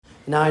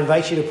Now I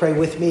invite you to pray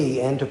with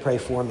me and to pray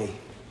for me.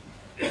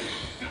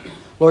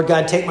 Lord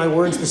God, take my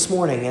words this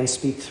morning and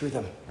speak through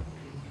them.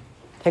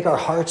 Take our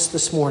hearts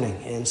this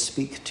morning and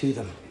speak to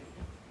them.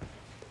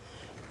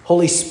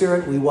 Holy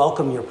Spirit, we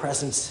welcome your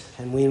presence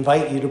and we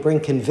invite you to bring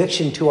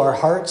conviction to our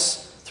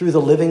hearts through the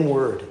living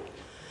word,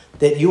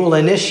 that you will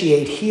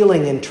initiate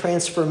healing and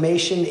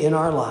transformation in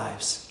our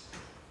lives.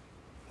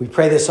 We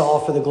pray this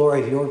all for the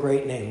glory of your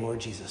great name, Lord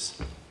Jesus.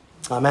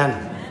 Amen.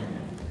 Amen.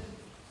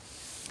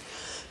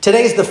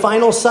 Today is the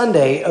final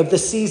Sunday of the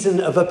season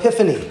of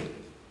Epiphany,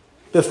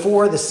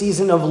 before the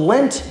season of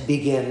Lent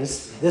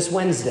begins this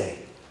Wednesday.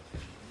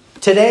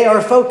 Today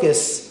our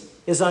focus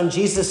is on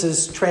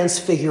Jesus'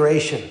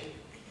 transfiguration.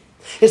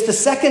 It's the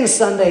second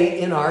Sunday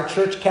in our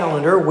church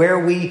calendar where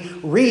we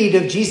read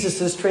of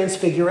Jesus'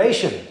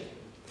 transfiguration.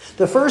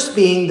 The first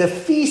being the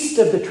Feast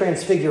of the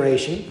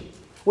Transfiguration,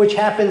 which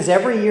happens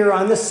every year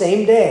on the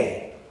same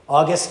day,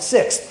 August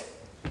 6th.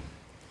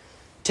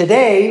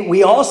 Today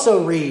we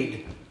also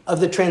read of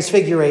the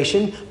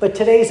Transfiguration, but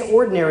today's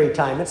ordinary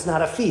time. It's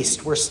not a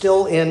feast. We're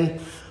still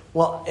in,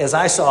 well, as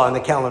I saw on the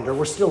calendar,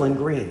 we're still in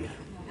green.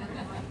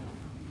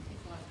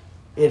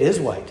 It is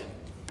white.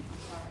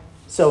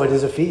 So it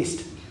is a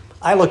feast.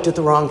 I looked at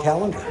the wrong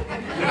calendar.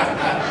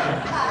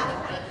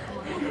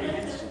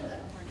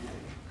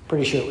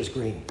 Pretty sure it was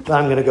green, but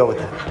I'm going to go with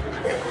that.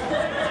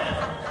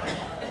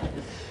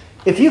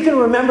 If you can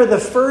remember the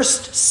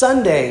first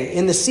Sunday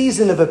in the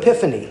season of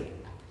Epiphany,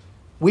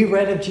 we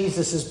read of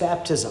Jesus'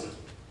 baptism.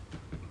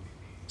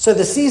 So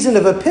the season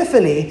of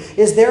Epiphany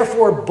is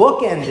therefore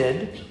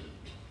bookended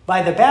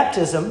by the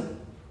baptism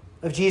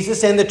of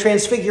Jesus and the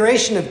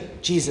transfiguration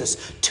of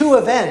Jesus. Two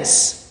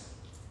events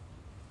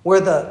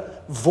where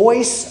the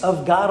voice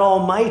of God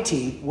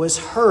Almighty was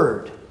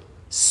heard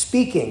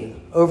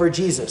speaking over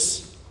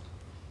Jesus.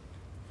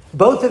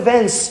 Both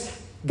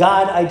events,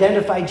 God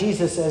identified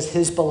Jesus as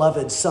his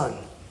beloved Son.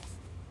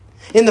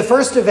 In the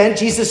first event,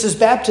 Jesus'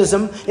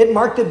 baptism, it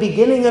marked the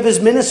beginning of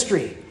his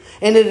ministry.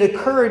 And it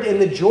occurred in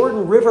the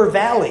Jordan River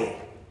Valley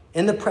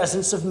in the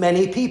presence of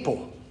many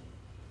people.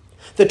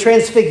 The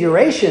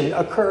transfiguration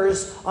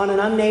occurs on an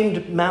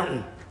unnamed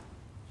mountain.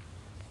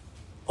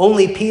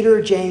 Only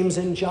Peter, James,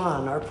 and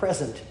John are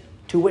present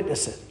to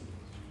witness it.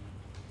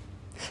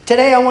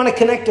 Today I want to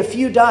connect a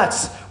few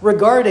dots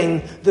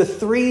regarding the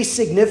three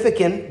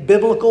significant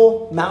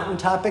biblical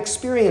mountaintop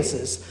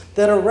experiences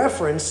that are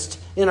referenced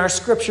in our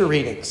scripture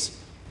readings.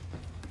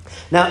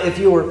 Now, if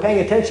you were paying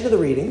attention to the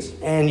readings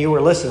and you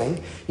were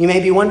listening, you may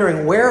be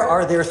wondering, where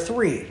are there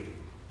three?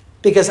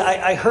 Because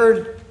I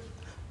heard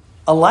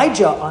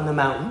Elijah on the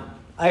mountain.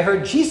 I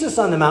heard Jesus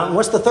on the mountain.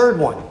 What's the third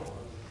one?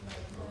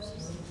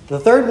 The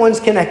third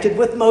one's connected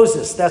with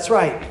Moses. That's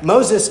right.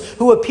 Moses,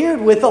 who appeared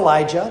with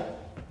Elijah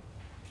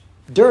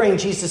during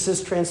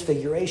Jesus'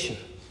 transfiguration.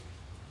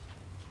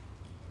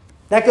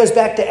 That goes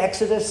back to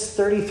Exodus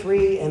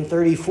 33 and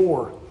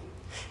 34.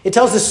 It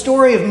tells the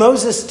story of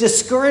Moses'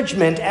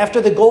 discouragement after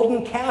the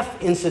golden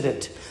calf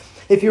incident.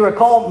 If you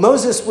recall,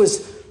 Moses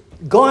was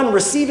gone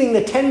receiving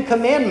the 10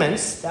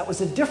 Commandments. That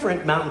was a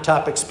different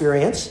mountaintop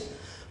experience.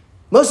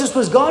 Moses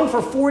was gone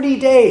for 40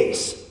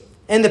 days,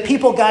 and the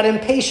people got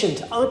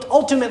impatient.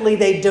 Ultimately,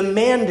 they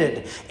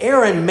demanded,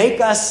 Aaron, make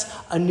us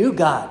a new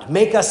god,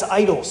 make us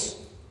idols.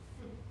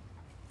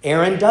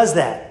 Aaron does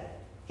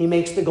that. He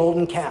makes the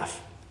golden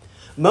calf.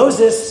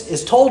 Moses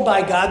is told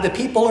by God the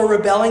people are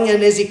rebelling,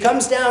 and as he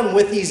comes down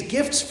with these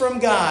gifts from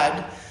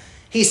God,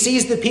 he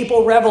sees the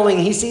people reveling,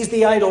 he sees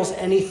the idols,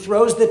 and he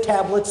throws the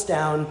tablets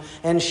down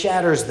and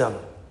shatters them.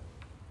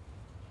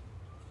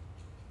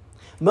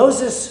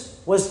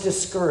 Moses was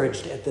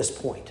discouraged at this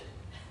point.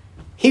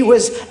 He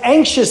was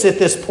anxious at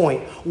this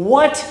point.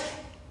 What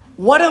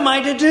am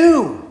I to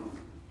do?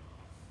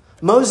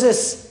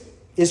 Moses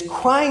is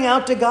crying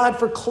out to God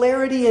for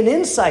clarity and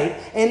insight.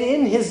 And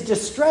in his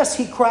distress,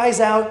 he cries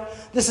out,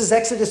 this is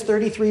Exodus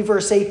 33,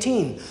 verse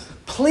 18.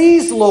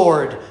 Please,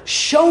 Lord,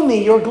 show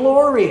me your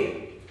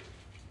glory.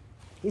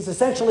 He's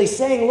essentially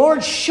saying,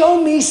 Lord,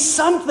 show me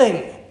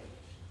something.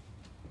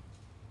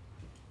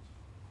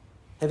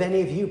 Have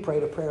any of you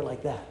prayed a prayer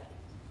like that?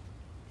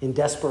 In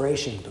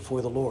desperation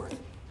before the Lord?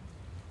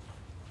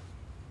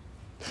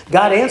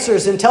 God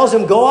answers and tells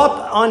him, go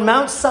up on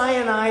Mount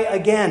Sinai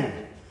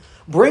again.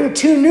 Bring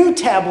 2 new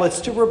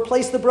tablets to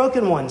replace the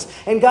broken ones.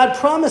 And God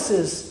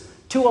promises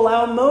to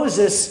allow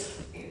Moses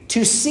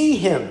to see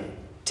him,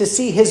 to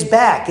see his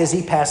back as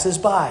he passes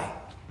by.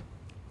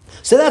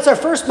 So that's our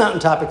first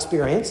mountaintop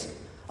experience.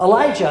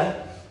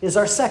 Elijah is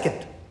our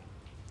second.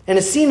 And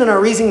it's seen in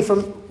our reading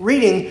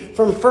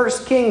from 1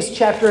 Kings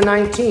chapter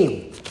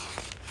 19.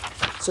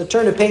 So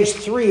turn to page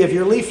 3 of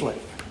your leaflet.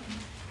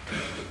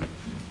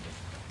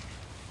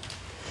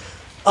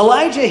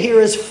 Elijah here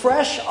is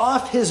fresh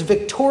off his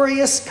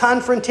victorious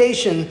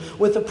confrontation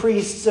with the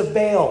priests of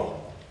Baal.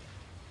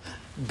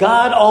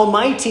 God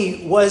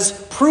Almighty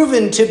was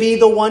proven to be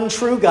the one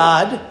true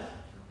God.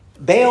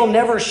 Baal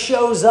never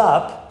shows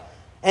up.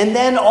 And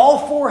then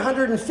all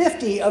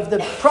 450 of the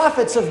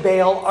prophets of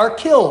Baal are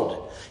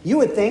killed. You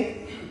would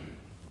think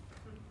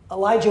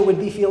Elijah would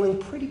be feeling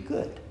pretty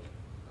good.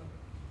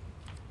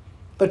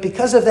 But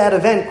because of that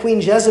event, Queen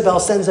Jezebel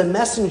sends a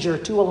messenger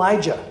to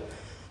Elijah,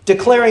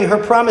 declaring her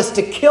promise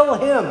to kill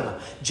him,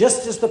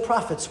 just as the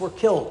prophets were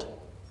killed.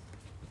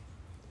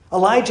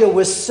 Elijah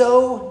was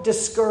so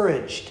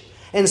discouraged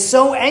and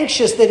so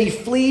anxious that he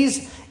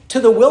flees to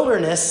the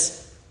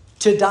wilderness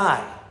to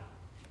die.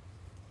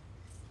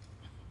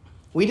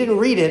 We didn't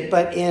read it,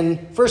 but in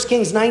 1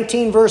 Kings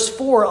 19, verse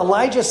 4,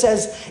 Elijah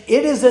says,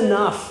 "It is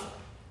enough.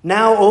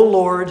 Now, O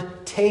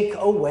Lord, take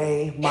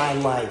away my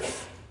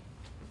life."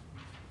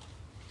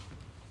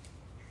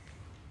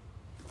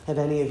 Have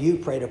any of you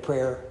prayed a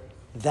prayer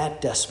that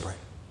desperate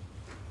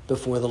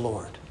before the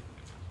Lord?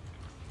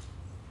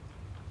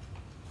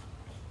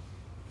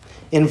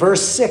 In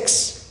verse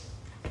 6,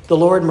 the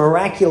Lord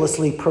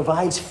miraculously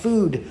provides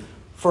food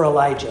for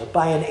Elijah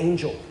by an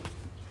angel.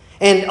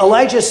 And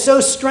Elijah is so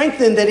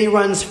strengthened that he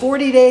runs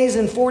 40 days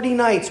and 40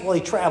 nights. Well,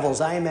 he travels.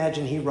 I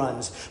imagine he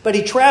runs. But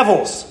he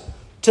travels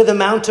to the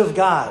Mount of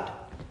God.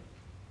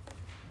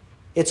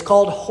 It's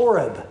called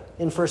Horeb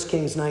in 1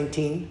 Kings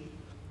 19.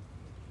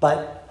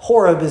 But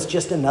Horeb is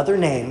just another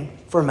name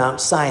for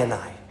Mount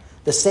Sinai,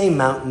 the same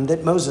mountain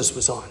that Moses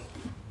was on.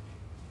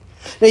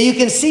 Now you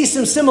can see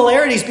some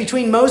similarities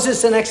between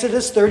Moses in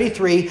Exodus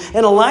 33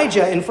 and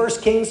Elijah in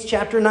 1 Kings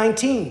chapter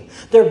 19.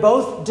 They're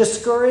both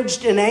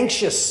discouraged and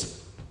anxious.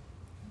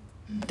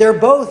 They're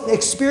both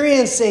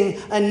experiencing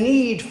a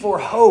need for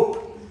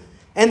hope,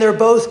 and they're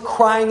both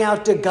crying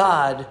out to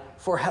God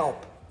for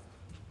help.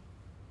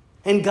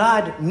 And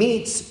God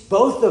meets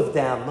both of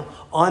them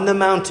on the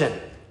mountain.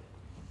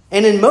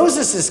 And in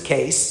Moses'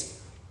 case,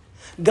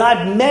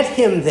 God met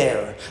him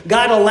there.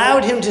 God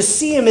allowed him to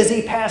see him as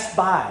he passed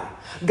by.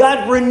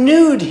 God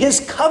renewed his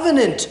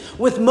covenant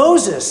with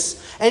Moses,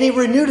 and he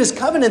renewed his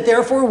covenant,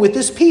 therefore, with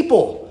his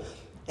people.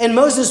 And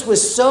Moses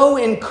was so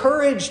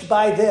encouraged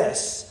by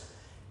this,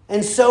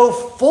 and so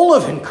full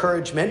of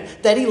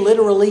encouragement, that he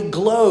literally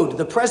glowed.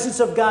 The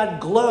presence of God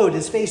glowed.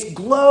 His face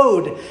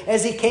glowed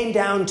as he came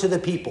down to the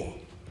people.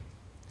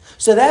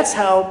 So that's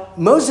how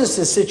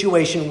Moses'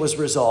 situation was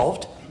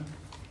resolved.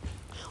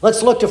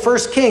 Let's look to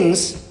 1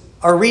 Kings,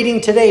 our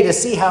reading today, to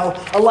see how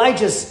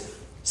Elijah's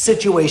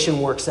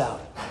situation works out.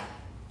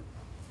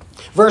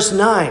 Verse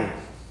 9,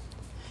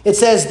 it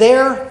says,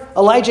 "There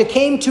Elijah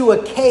came to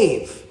a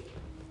cave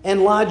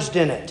and lodged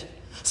in it."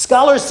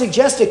 Scholars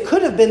suggest it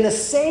could have been the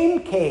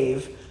same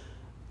cave,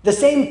 the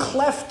same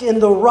cleft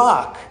in the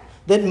rock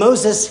that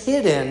Moses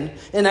hid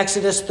in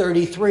Exodus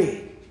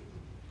 33.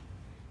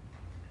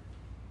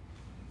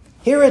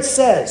 Here it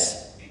says,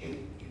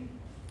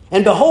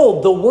 "And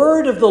behold, the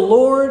word of the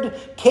Lord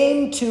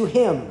came to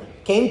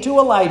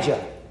Elijah.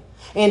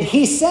 And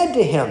he said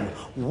to him,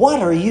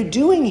 'What are you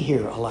doing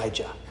here,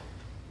 Elijah?'"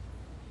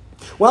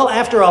 Well,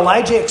 after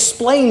Elijah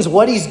explains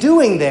what he's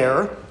doing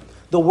there,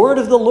 the word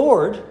of the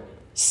Lord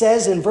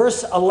says in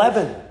verse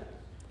 11,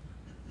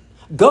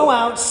 "Go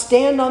out,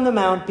 stand on the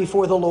mount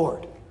before the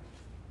Lord."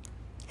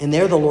 And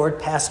there the Lord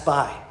passed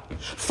by.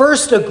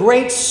 First, a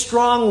great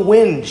strong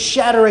wind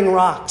shattering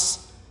rocks.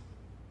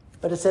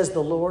 But it says the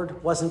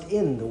Lord wasn't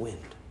in the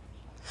wind.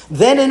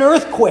 Then an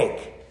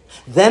earthquake.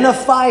 Then a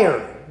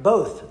fire.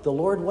 Both. The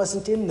Lord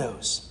wasn't in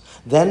those.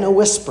 Then a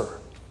whisper.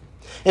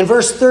 In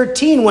verse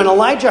 13, when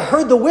Elijah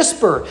heard the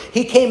whisper,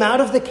 he came out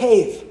of the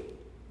cave.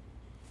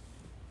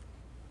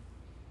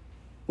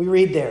 We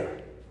read there,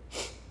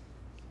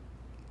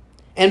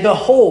 "And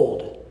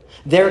behold,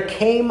 there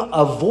came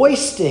a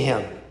voice to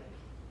him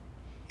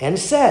and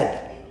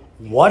said,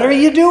 'What are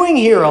you doing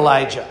here,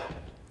 Elijah?'"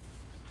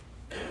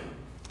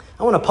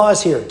 I want to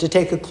pause here to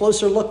take a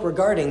closer look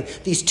regarding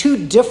these two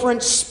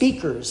different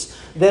speakers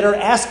that are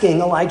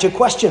asking Elijah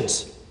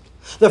questions.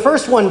 The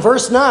first one,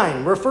 verse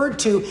 9, referred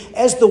to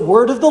as the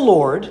word of the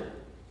Lord,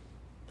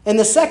 and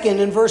the second,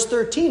 in verse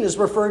 13, is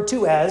referred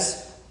to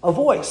as a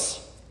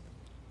voice.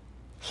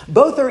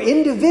 Both are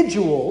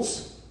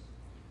individuals,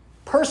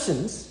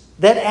 persons,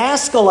 that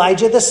ask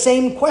Elijah the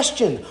same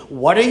question.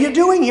 "What are you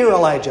doing here,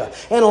 Elijah?"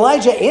 And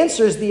Elijah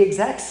answers the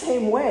exact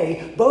same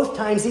way both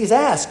times he's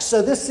asked.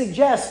 So this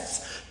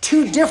suggests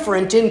two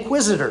different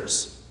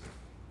inquisitors.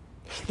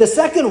 The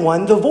second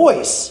one, the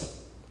voice,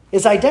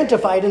 is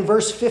identified in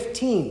verse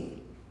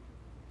 15.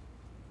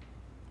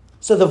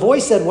 So the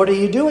voice said, "What are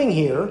you doing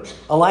here?"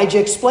 Elijah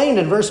explained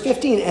in verse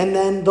 15, "And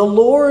then the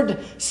Lord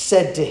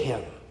said to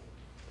him."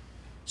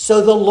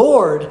 So the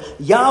Lord,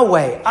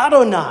 Yahweh,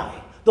 Adonai,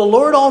 the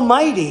Lord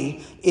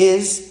Almighty,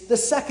 is the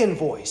second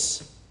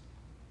voice.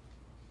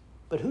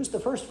 But who's the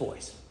first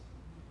voice?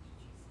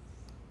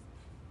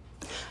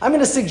 I'm going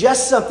to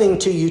suggest something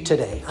to you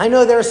today. I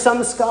know there are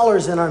some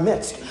scholars in our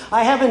midst.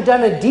 I haven't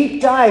done a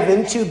deep dive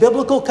into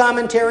biblical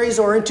commentaries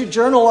or into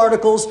journal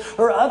articles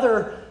or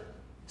other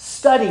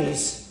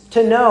studies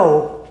to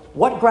know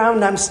what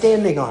ground I'm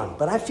standing on,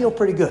 but I feel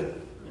pretty good.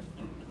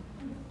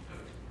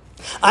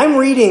 I'm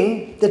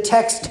reading the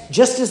text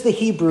just as the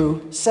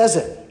Hebrew says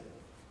it.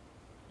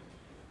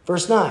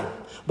 Verse 9,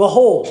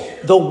 "Behold,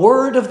 the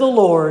word of the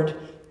Lord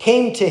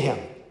came to him,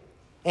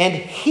 and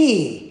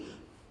he,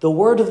 the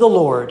word of the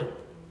Lord,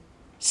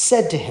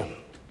 said to him."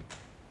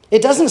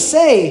 It doesn't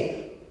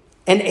say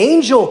An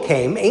angel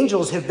came.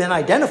 Angels have been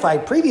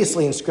identified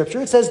previously in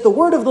Scripture. It says, the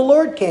word of the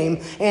Lord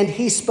came and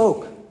he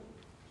spoke.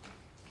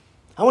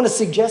 I want to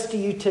suggest to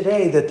you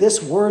today that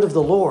this word of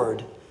the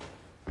Lord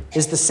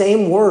is the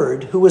same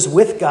word who was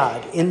with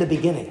God in the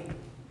beginning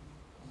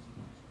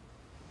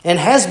and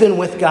has been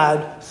with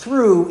God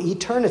through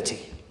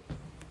eternity.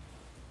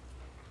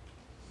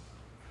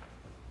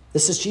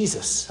 This is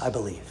Jesus, I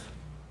believe.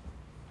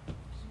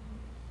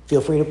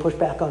 Feel free to push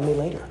back on me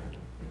later.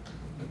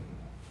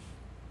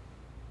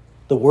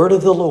 The word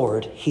of the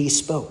Lord, he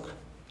spoke.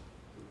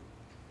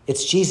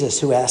 It's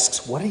Jesus who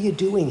asks, what are you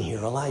doing here,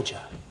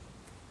 Elijah?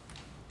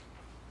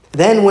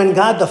 Then when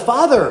God the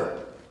Father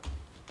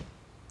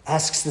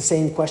asks the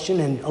same question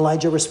and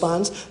Elijah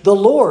responds, the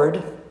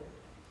Lord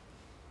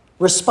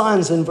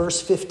responds in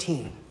verse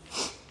 15.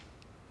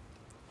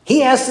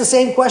 He asks the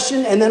same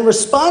question and then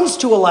responds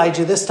to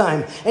Elijah this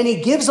time. And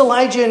he gives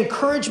Elijah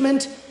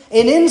encouragement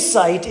and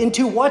insight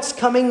into what's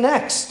coming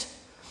next.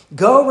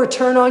 Go,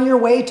 return on your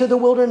way to the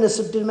wilderness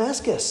of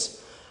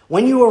Damascus.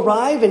 When you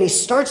arrive, and he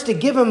starts to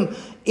give him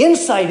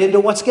insight into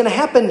what's going to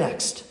happen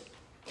next.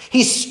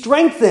 He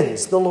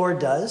strengthens, the Lord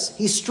does.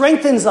 He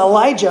strengthens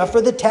Elijah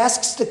for the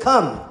tasks to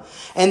come.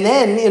 And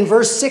then in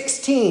verse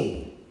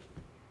 16,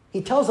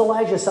 he tells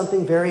Elijah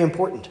something very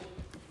important.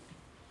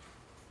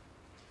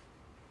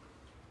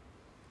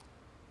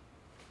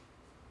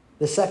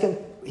 He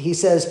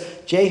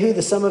says, Jehu,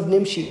 the son of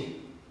Nimshi,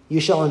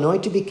 you shall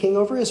anoint to be king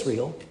over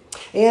Israel.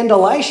 And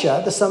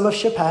Elisha, the son of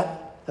Shaphat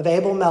of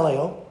Abel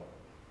Meleo,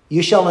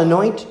 you shall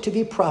anoint to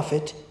be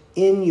prophet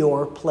in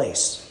your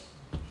place.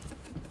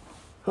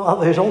 Well,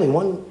 there's only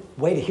one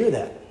way to hear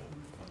that.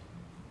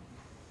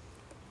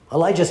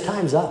 Elijah's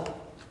time's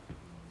up.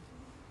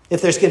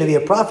 If there's going to be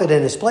a prophet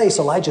in his place,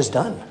 Elijah's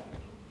done.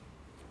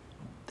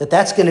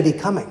 That's going to be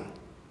coming.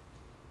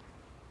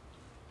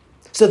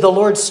 So the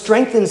Lord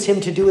strengthens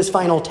him to do his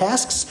final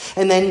tasks,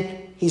 and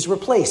then he's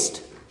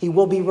replaced. He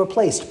will be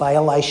replaced by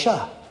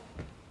Elisha.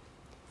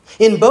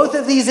 In both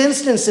of these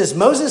instances,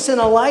 Moses and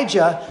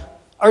Elijah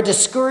are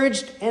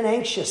discouraged and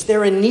anxious.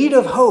 They're in need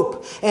of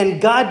hope,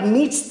 and God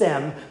meets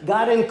them,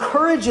 God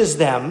encourages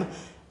them,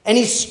 and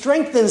he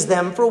strengthens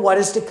them for what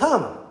is to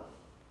come.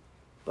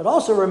 But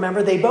also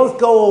remember, they both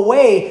go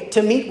away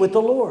to meet with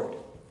the Lord.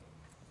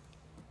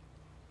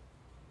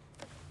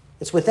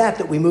 It's with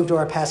that we move to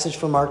our passage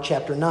from Mark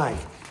chapter 9.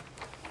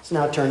 Let's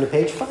now turn to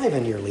page 5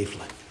 in your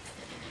leaflet.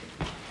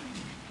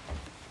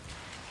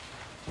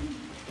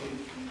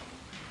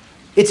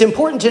 It's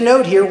important to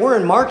note here, we're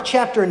in Mark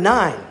chapter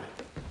 9.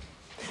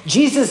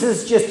 Jesus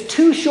is just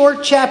 2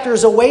 short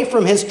chapters away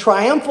from his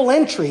triumphal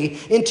entry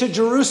into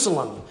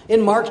Jerusalem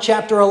in Mark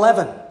chapter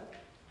 11.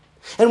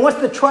 And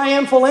what's the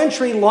triumphal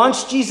entry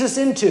launched Jesus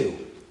into?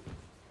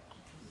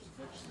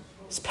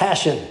 His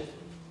passion,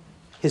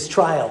 his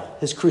trial,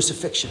 his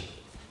crucifixion,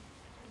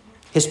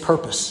 his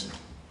purpose.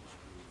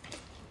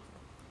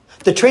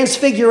 The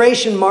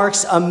transfiguration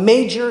marks a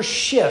major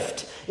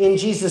shift in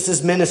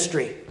Jesus'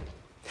 ministry.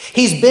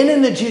 He's been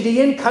in the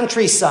Judean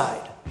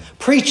countryside,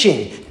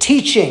 preaching,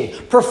 teaching,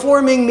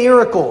 performing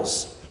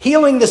miracles,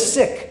 healing the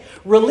sick,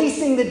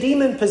 releasing the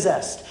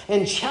demon-possessed,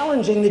 and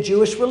challenging the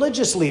Jewish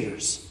religious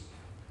leaders.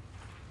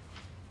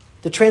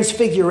 The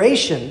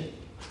transfiguration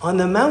on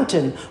the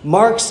mountain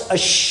marks a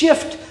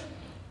shift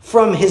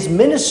from his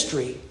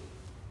ministry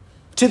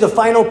to the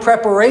final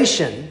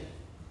preparation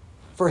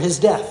for his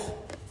death.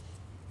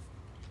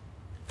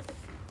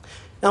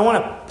 Now I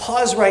want to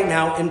pause right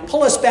now and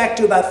pull us back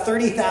to about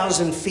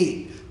 30,000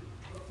 feet.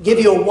 Give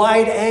you a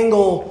wide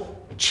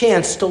angle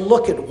chance to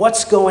look at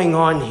what's going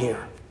on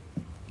here.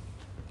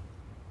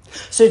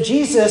 So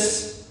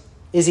Jesus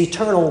is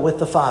eternal with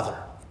the Father.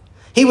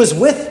 He was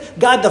with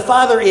God the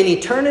Father in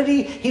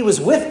eternity. He was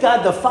with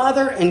God the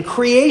Father in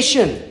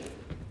creation.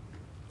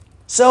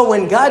 So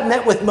when God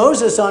met with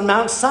Moses on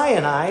Mount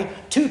Sinai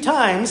 2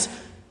 times,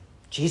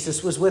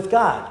 Jesus was with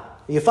God.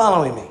 Are you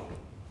following me?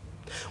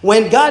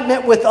 When God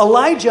met with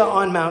Elijah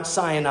on Mount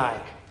Sinai,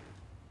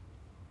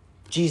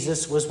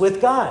 Jesus was with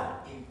God.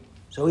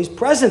 So he's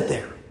present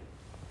there.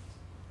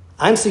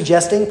 I'm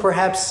suggesting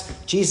perhaps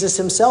Jesus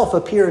himself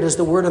appeared as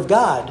the Word of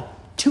God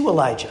to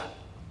Elijah.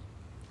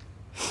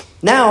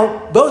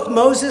 Now, both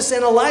Moses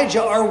and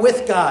Elijah are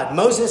with God.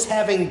 Moses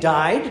having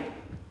died,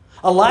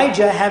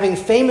 Elijah having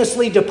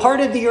famously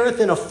departed the earth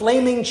in a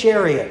flaming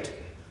chariot.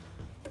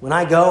 When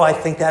I go, I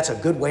think that's a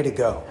good way to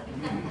go.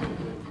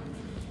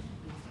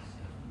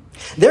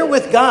 They're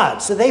with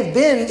God, so they've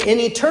been in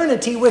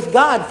eternity with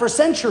God for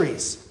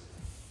centuries.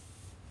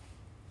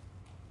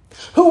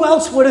 Who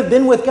else would have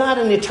been with God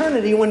in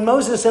eternity when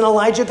Moses and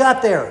Elijah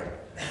got there?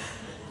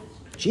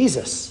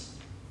 Jesus.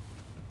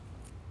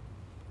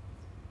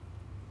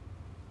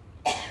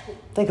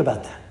 Think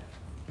about that.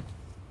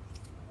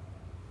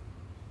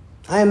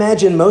 I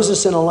imagine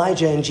Moses and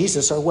Elijah and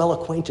Jesus are well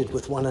acquainted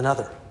with one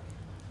another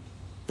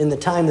in the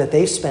time that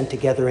they've spent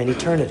together in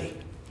eternity.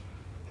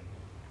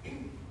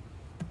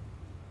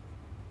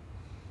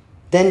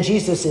 Then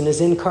Jesus, in his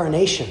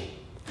incarnation,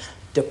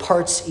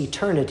 departs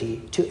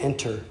eternity to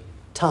enter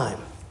time.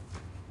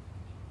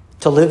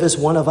 to live as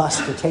one of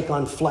us, to take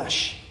on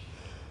flesh,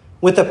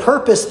 with the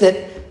purpose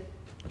that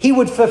he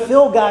would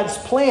fulfill God's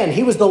plan.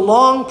 He was the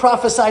long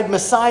prophesied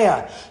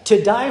Messiah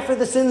to die for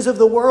the sins of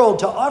the world,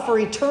 to offer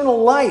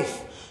eternal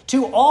life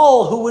to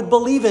all who would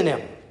believe in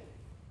him.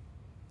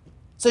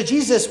 So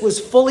Jesus was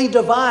fully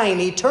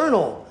divine,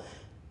 eternal.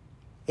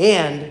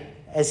 And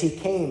as he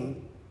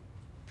came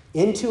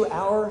into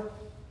our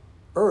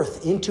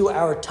earth, into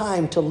our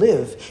time to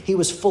live, he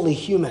was fully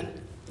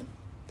human.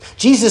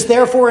 Jesus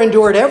therefore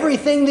endured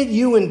everything that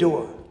you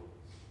endure: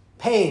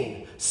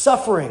 pain,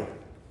 suffering,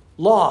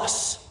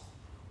 loss,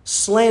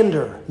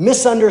 slander,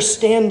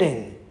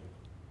 misunderstanding,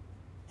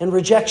 and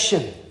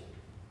rejection.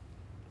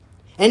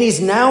 And he's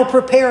now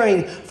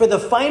preparing for the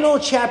final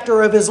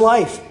chapter of his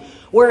life,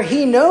 where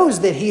he knows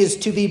that he is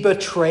to be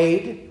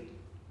betrayed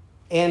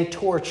and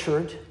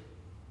tortured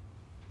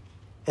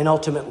and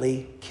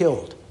ultimately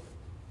killed.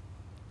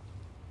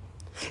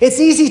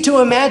 It's easy to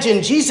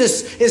imagine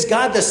Jesus is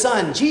God the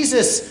Son.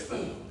 Jesus,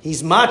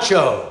 he's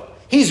macho.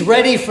 He's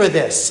ready for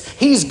this.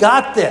 He's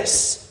got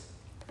this.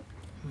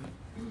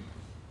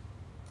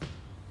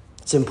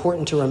 It's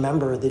important to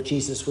remember that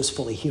Jesus was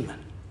fully human.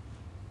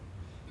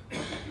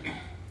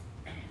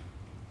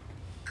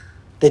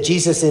 That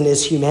Jesus in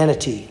his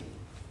humanity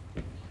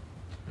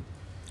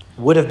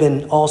would have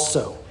been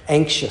also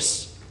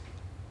anxious,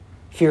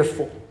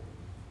 fearful,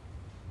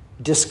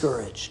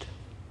 discouraged,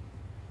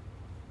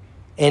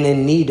 and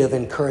in need of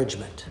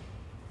encouragement.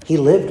 He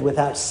lived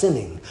without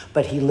sinning,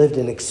 but he lived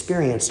and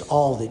experienced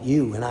all that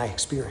you and I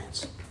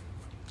experience.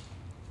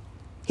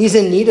 He's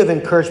in need of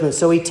encouragement,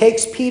 so he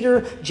takes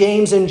Peter,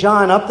 James, and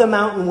John up the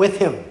mountain with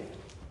him.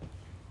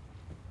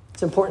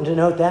 It's important to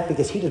note that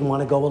because he didn't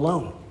want to go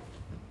alone.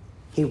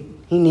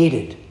 He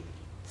needed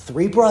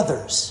 3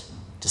 brothers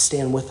to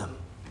stand with him.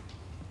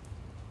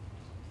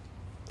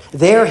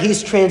 There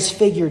he's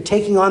transfigured,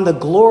 taking on the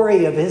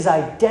glory of his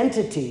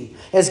identity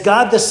as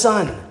God the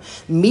Son,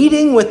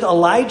 meeting with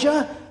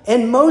Elijah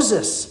and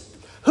Moses,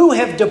 who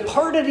have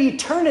departed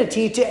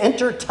eternity to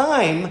enter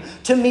time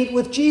to meet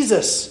with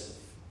Jesus.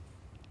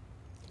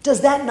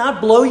 Does that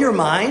not blow your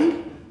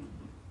mind?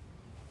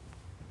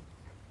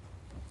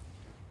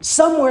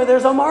 Somewhere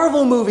there's a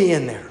Marvel movie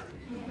in there.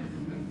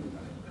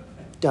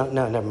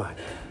 No, never mind.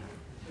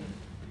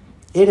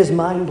 It is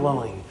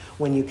mind-blowing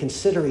when you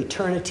consider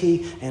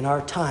eternity and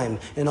our time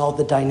and all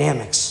the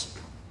dynamics.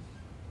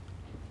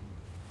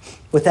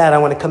 With that, I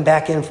want to come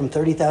back in from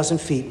 30,000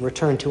 feet and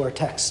return to our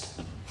text.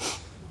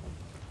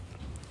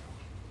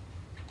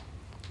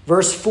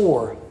 Verse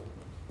 4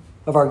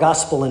 of our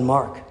gospel in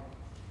Mark.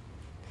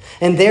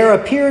 And there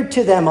appeared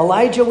to them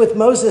Elijah with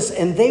Moses,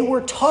 and they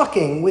were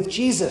talking with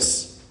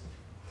Jesus.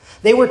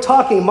 They were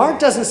talking. Mark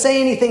doesn't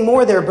say anything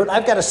more there, but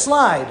I've got a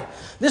slide.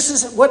 This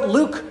is what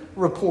Luke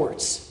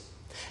reports.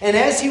 And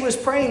as he was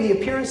praying, the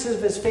appearance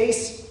of his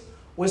face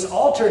was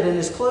altered, and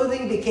his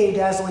clothing became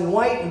dazzling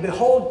white. And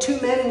behold,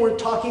 2 men were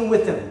talking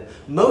with him,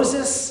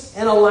 Moses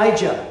and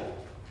Elijah.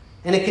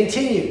 And it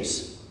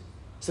continues.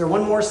 Is there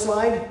one more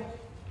slide?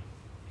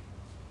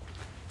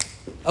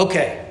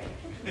 Okay.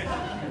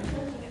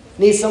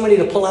 Need somebody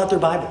to pull out their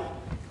Bible.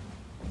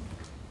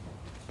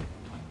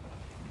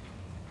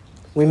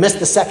 We missed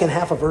the second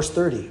half of verse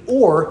 30.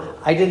 Or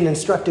I didn't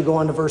instruct to go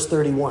on to verse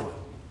 31.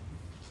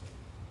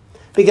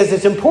 Because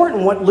it's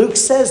important what Luke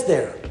says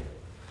there.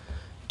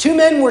 2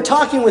 men were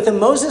talking with him,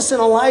 Moses and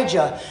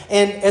Elijah.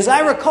 And as I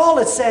recall,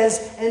 it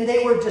says, and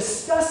they were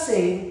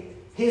discussing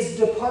his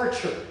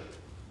departure.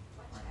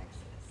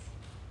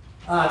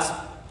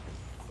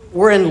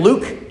 We're in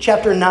Luke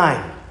chapter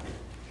 9.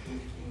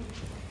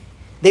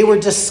 They were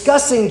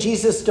discussing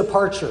Jesus'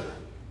 departure.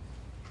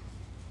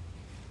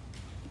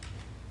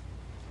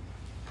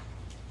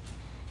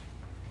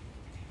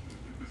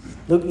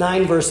 Luke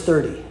 9, verse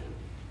 30.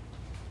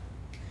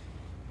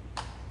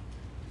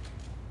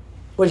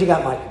 What you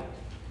got, Mike?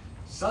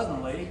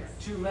 Suddenly,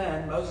 2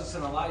 men, Moses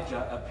and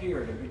Elijah,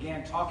 appeared and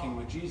began talking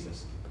with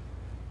Jesus.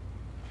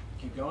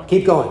 Keep going?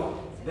 Keep going.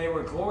 They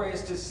were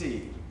glorious to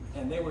see,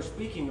 and they were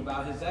speaking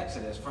about his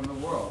exodus from the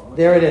world, which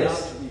there it was is.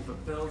 about to be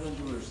fulfilled in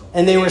Jerusalem.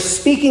 And they were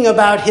speaking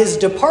about his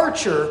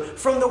departure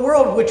from the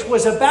world, which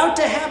was about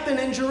to happen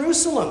in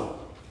Jerusalem.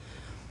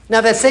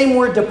 Now, that same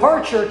word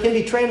departure can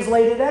be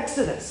translated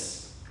exodus.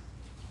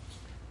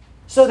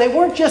 So they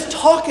weren't just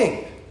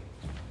talking.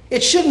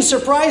 It shouldn't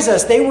surprise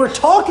us. They were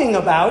talking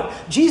about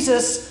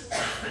Jesus'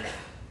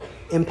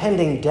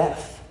 impending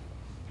death,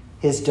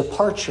 his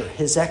departure,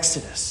 his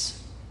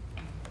exodus.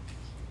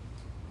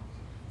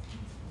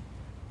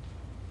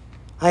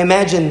 I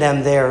imagine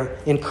them there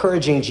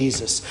encouraging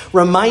Jesus,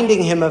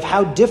 reminding him of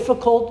how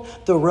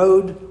difficult the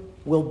road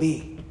will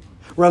be,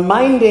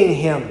 reminding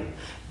him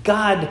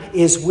God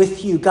is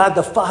with you, God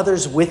the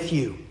Father's with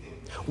you.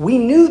 We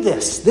knew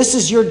this. This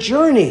is your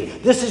journey.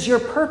 This is your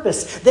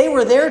purpose. They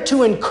were there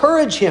to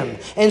encourage him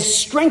and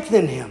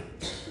strengthen him.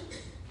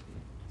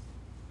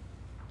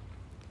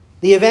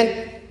 The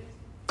event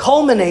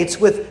culminates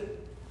with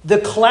the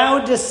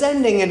cloud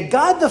descending and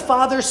God the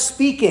Father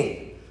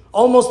speaking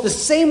almost the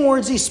same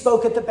words he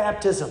spoke at the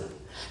baptism.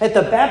 At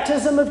the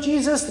baptism of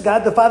Jesus,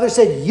 God the Father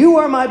said, "You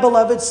are my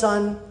beloved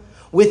Son.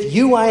 With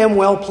you I am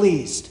well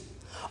pleased."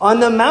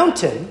 On the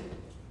mountain,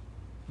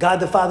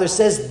 God the Father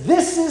says,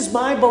 "This is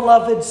my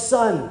beloved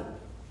Son."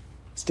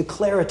 It's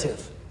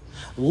declarative.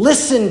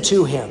 Listen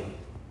to him.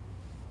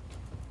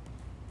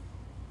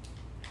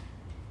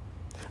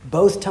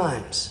 Both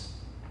times,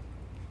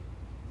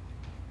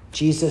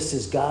 Jesus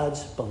is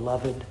God's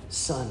beloved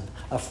Son,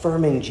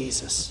 affirming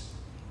Jesus.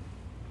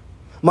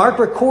 Mark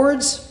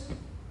records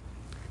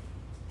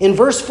in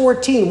verse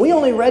 14, we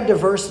only read to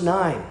verse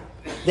 9.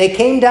 They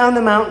came down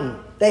the mountain.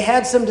 They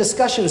had some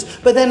discussions.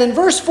 But then in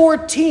verse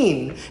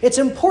 14, it's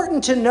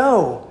important to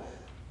know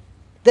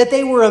that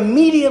they were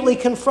immediately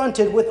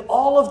confronted with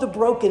all of the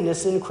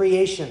brokenness in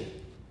creation.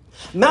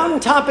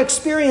 Mountaintop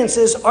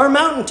experiences are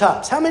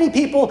mountaintops. How many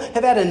people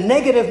have had a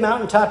negative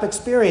mountaintop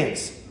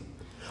experience?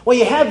 Well,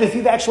 you have if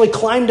you've actually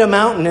climbed a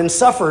mountain and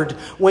suffered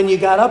when you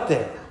got up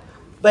there.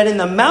 But in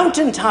the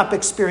mountaintop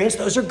experience,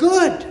 those are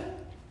good.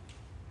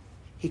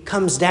 He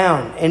comes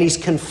down and he's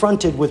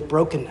confronted with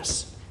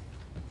brokenness.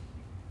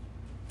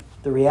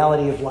 The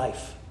reality of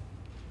life.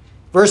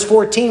 Verse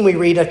 14, we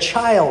read, a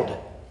child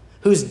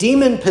who's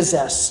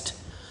demon-possessed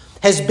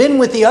has been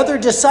with the other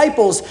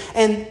disciples,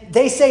 and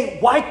they say,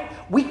 "Why?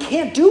 We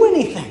can't do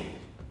anything.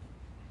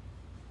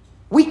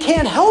 We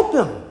can't help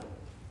him."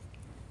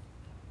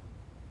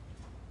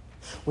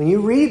 When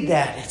you read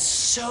that, it's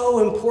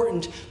so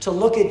important to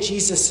look at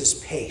Jesus'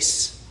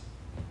 pace.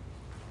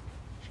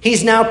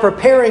 He's now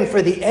preparing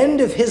for the end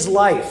of his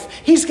life.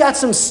 He's got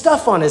some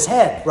stuff on his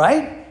head,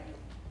 right?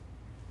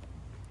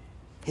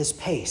 His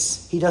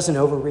pace. He doesn't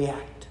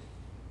overreact.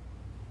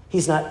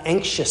 He's not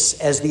anxious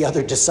as the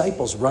other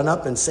disciples run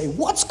up and say,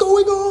 "What's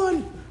going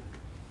on?"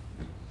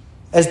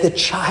 As the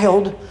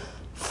child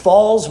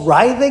falls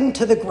writhing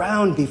to the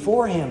ground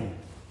before him,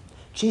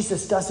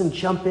 Jesus doesn't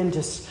jump in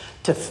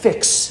to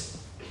fix.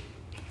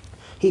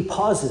 He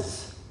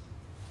pauses.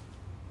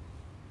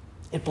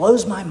 It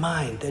blows my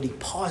mind that he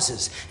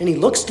pauses and he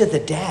looks to the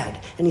dad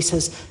and he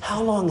says,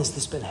 "How long has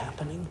this been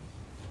happening?"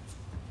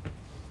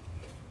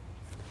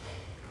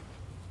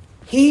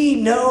 He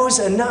knows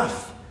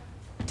enough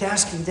to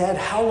ask him, "Dad,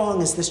 how long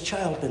has this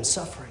child been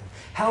suffering?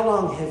 How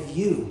long have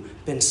you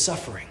been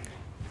suffering?"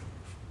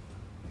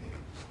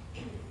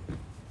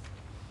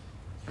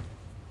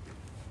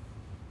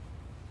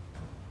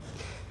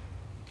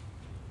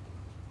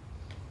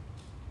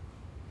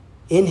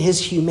 In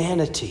his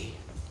humanity,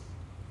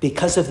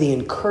 because of the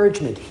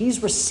encouragement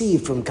he's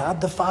received from God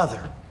the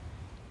Father,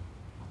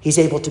 he's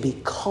able to be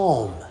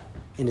calm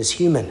in his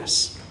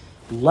humanness,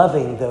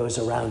 loving those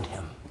around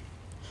him.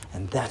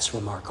 And that's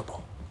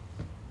remarkable.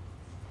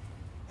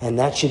 And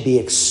that should be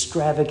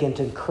extravagant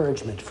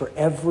encouragement for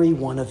every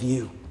one of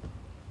you.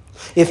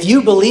 If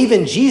you believe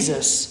in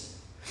Jesus,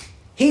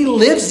 he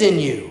lives in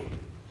you.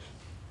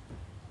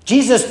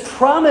 Jesus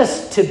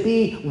promised to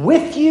be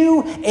with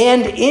you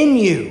and in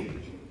you,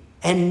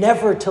 and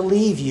never to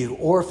leave you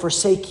or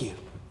forsake you.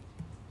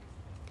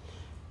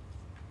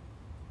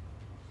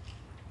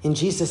 In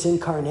Jesus'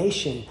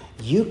 incarnation,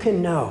 you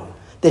can know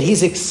that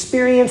he's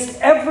experienced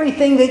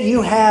everything that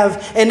you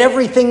have and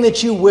everything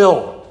that you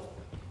will.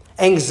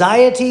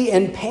 Anxiety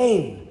and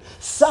pain,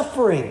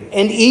 suffering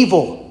and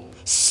evil,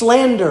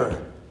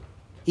 slander,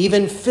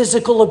 even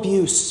physical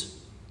abuse,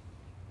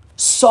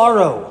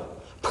 sorrow,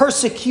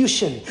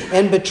 persecution,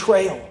 and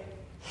betrayal.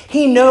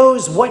 He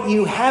knows what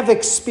you have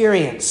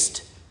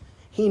experienced.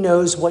 He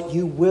knows what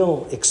you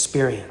will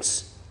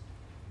experience.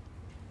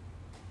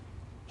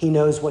 He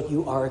knows what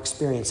you are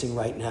experiencing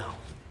right now.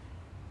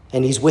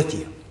 And he's with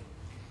you.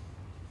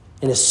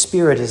 And his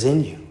spirit is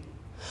in you.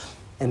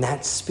 And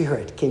that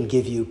spirit can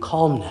give you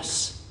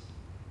calmness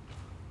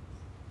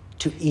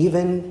to,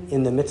 even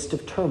in the midst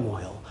of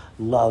turmoil,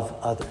 love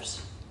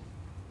others.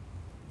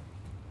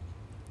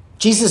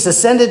 Jesus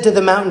ascended to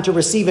the mountain to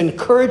receive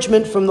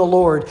encouragement from the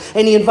Lord,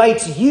 and he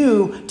invites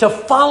you to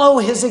follow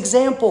his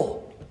example.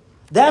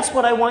 That's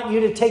what I want you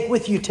to take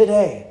with you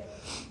today.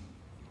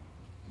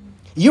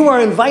 You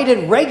are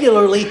invited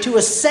regularly to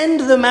ascend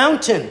the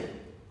mountain,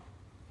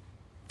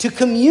 to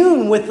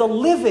commune with the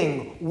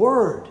living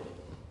Word.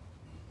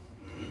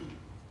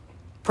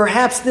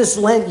 Perhaps this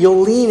Lent you'll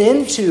lean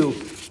into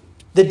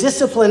the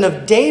discipline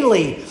of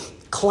daily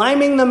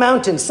climbing the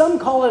mountain. Some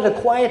call it a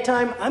quiet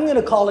time. I'm going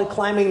to call it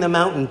climbing the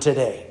mountain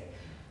today.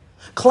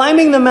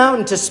 Climbing the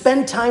mountain to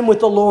spend time with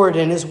the Lord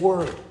and his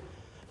Word.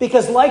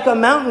 Because like a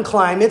mountain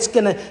climb, it's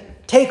going to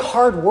take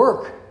hard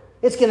work.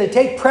 It's going to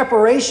take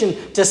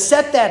preparation to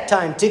set that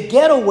time, to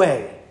get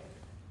away.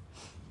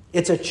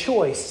 It's a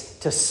choice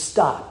to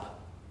stop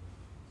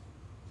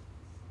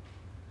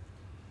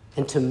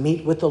and to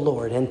meet with the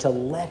Lord and to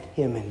let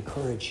him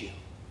encourage you.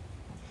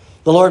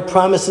 The Lord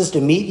promises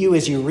to meet you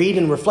as you read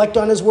and reflect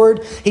on his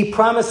word. He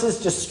promises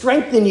to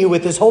strengthen you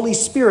with his Holy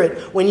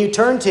Spirit when you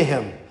turn to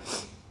him.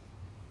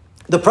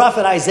 The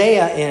prophet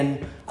Isaiah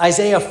in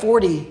Isaiah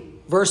 40,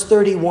 verse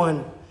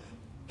 31,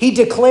 he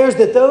declares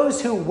that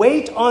those who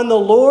wait on the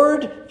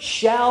Lord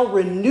shall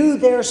renew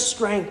their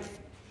strength.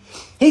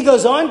 He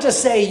goes on to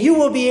say, you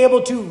will be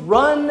able to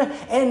run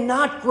and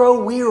not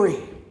grow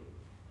weary.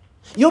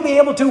 You'll be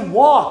able to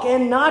walk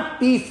and not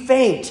be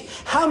faint.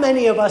 How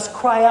many of us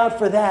cry out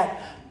for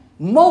that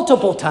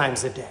multiple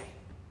times a day?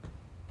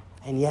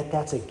 And yet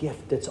that's a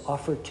gift that's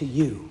offered to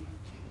you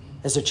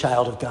as a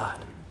child of God.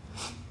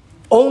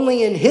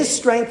 Only in his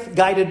strength,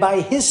 guided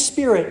by his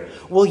Spirit,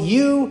 will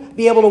you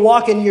be able to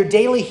walk in your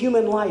daily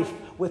human life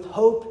with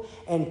hope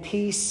and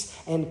peace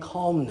and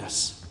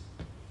calmness.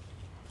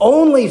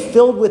 Only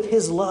filled with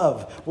his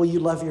love will you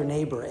love your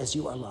neighbor as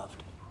you are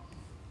loved.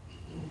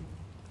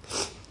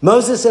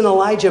 Moses and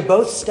Elijah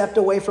both stepped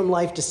away from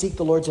life to seek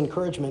the Lord's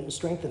encouragement and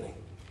strengthening.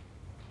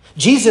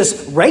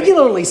 Jesus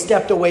regularly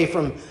stepped away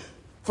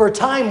for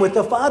time with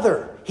the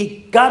Father. He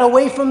got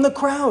away from the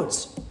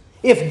crowds.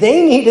 If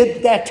they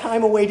needed that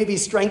time away to be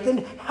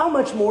strengthened, how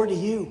much more do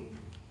you?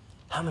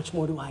 How much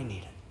more do I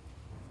need it?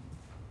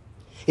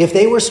 If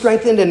they were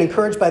strengthened and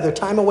encouraged by their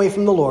time away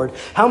from the Lord,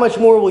 how much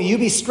more will you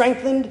be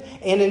strengthened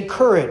and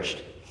encouraged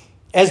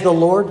as the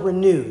Lord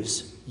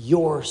renews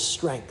your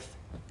strength?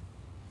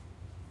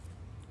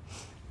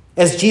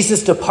 As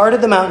Jesus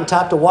departed the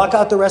mountaintop to walk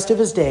out the rest of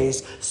his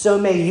days, so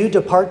may you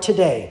depart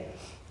today,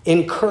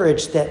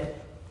 encouraged that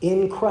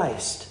in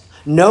Christ,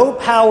 no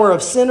power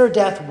of sin or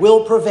death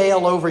will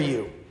prevail over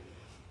you,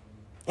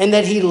 and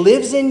that he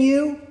lives in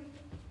you,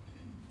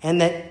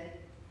 and that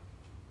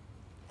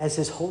as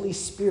his Holy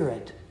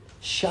Spirit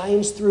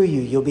shines through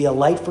you, you'll be a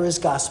light for his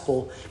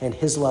gospel and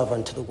his love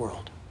unto the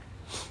world.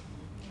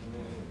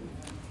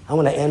 I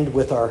want to end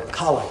with our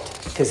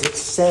collect because it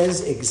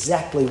says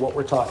exactly what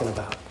we're talking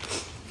about.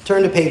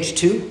 Turn to page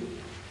 2.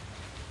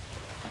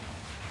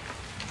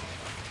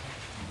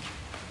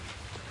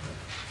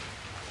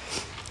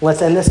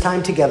 Let's end this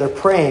time together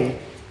praying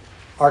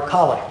our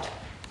collect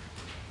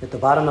at the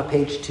bottom of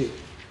page 2.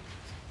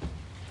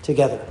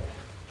 Together.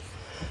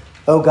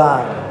 O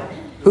God,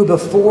 who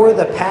before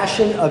the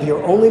passion of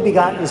your only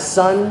begotten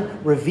Son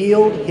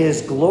revealed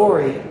his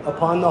glory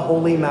upon the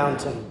holy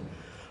mountain,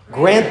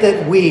 grant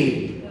that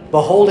we,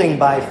 beholding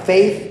by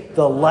faith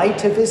the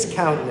light of his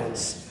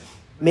countenance,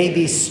 may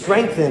be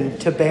strengthened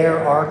to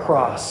bear our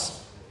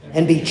cross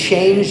and be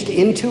changed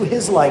into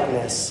his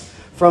likeness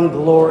from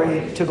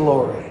glory to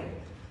glory.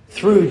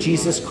 Through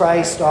Jesus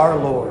Christ our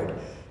Lord,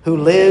 who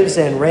lives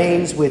and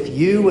reigns with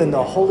you in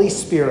the Holy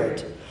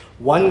Spirit,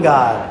 one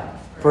God,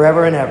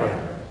 forever and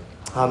ever.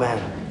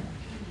 Amen.